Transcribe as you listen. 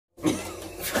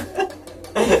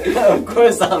Of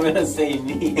course I'm gonna say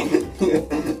me.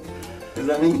 Cause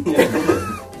I mean,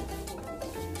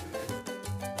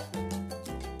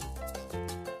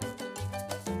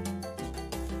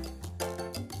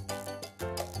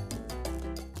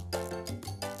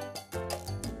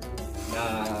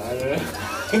 Nah, I don't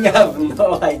know. I have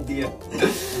no idea.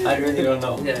 I really don't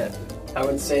know. Yeah, I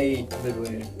would say,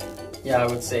 midway. yeah, I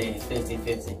would say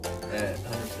 50-50. Yeah,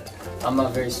 100%. I'm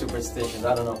not very superstitious,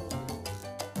 I don't know.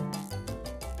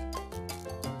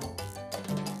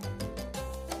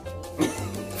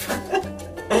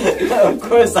 Of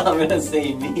course I'm gonna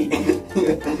say me.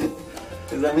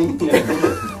 Cause I mean,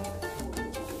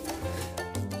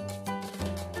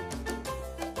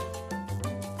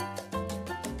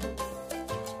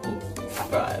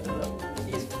 I don't know.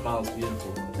 He smiles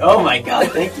beautiful. Oh my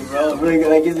god, thank you, bro. Really,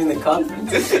 that gives me the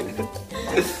confidence.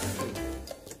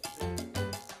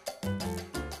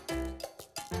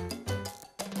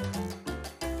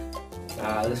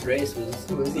 This race was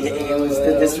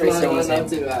this race was not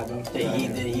too bad.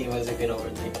 He was a good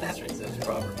overtake. This race was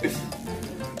proper.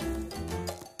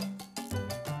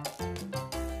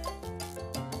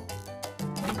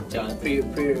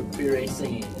 Jonathan, pre-race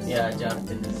singing. Yeah,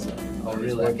 Jonathan is always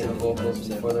really working the vocals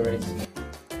before the race.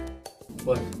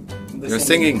 What? You're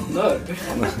singing. No.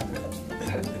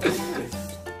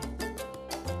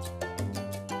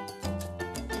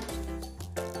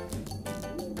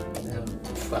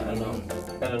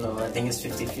 I don't know. I think it's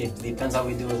 50-50. Depends how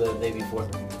we do the day before.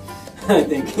 I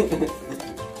think.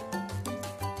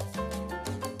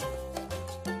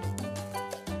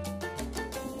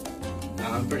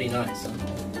 I'm pretty nice. Huh?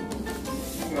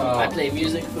 Oh. I play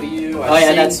music for you. Oh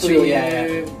yeah, that's true. Yeah,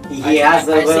 he has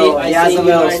a little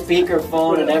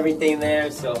speakerphone and everything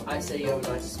there. So I say you have a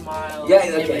nice smile. Yeah,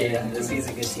 okay, yeah. He's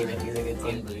a good teammate. He's a good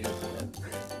team.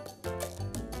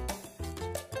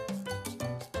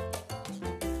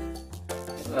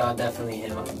 Definitely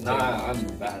him. Nah, I'm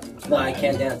bad. No, I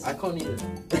can't dance. I can't either.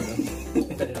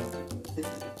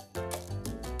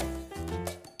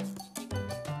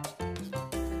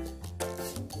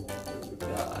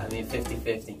 I mean,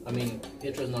 50-50. I mean,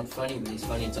 Pietro's not funny, but he's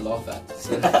funny to laugh at.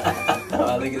 So.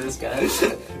 Oh, look at this guy.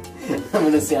 I'm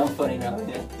gonna say I'm funny now.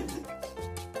 Yeah.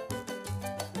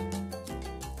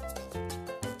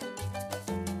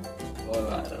 Well,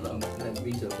 I don't know. Never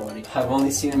been to a party. I've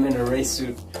only seen him in a race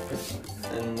suit,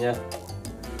 and yeah.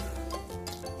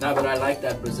 No, but I like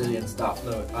that Brazilian style.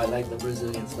 No, I like the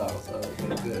Brazilian style. So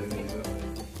good.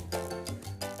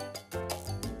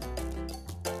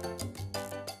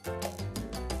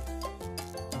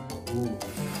 Ooh.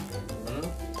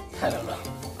 I don't know.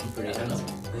 I'm pretty handsome.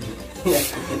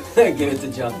 Yeah, give it to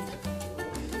John.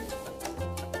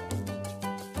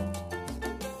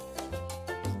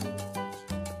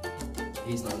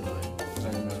 He's not annoying.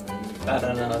 I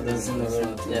don't know. There's no,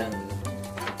 yeah.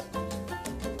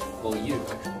 Well, you.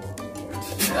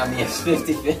 I mean, it's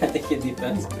 50-50. I think it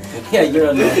depends. Yeah, you're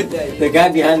annoying. The guy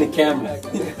behind the camera.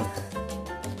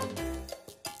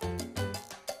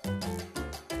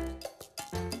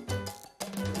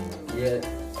 Yeah,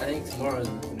 I think tomorrow's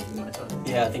gonna be my time.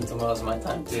 Yeah, I think tomorrow's my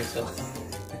time too. So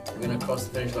we're gonna cross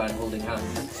the finish line holding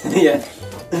hands. yeah,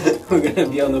 we're gonna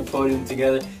be on the podium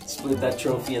together, split that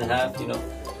trophy in half. You know.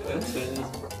 That's what it is.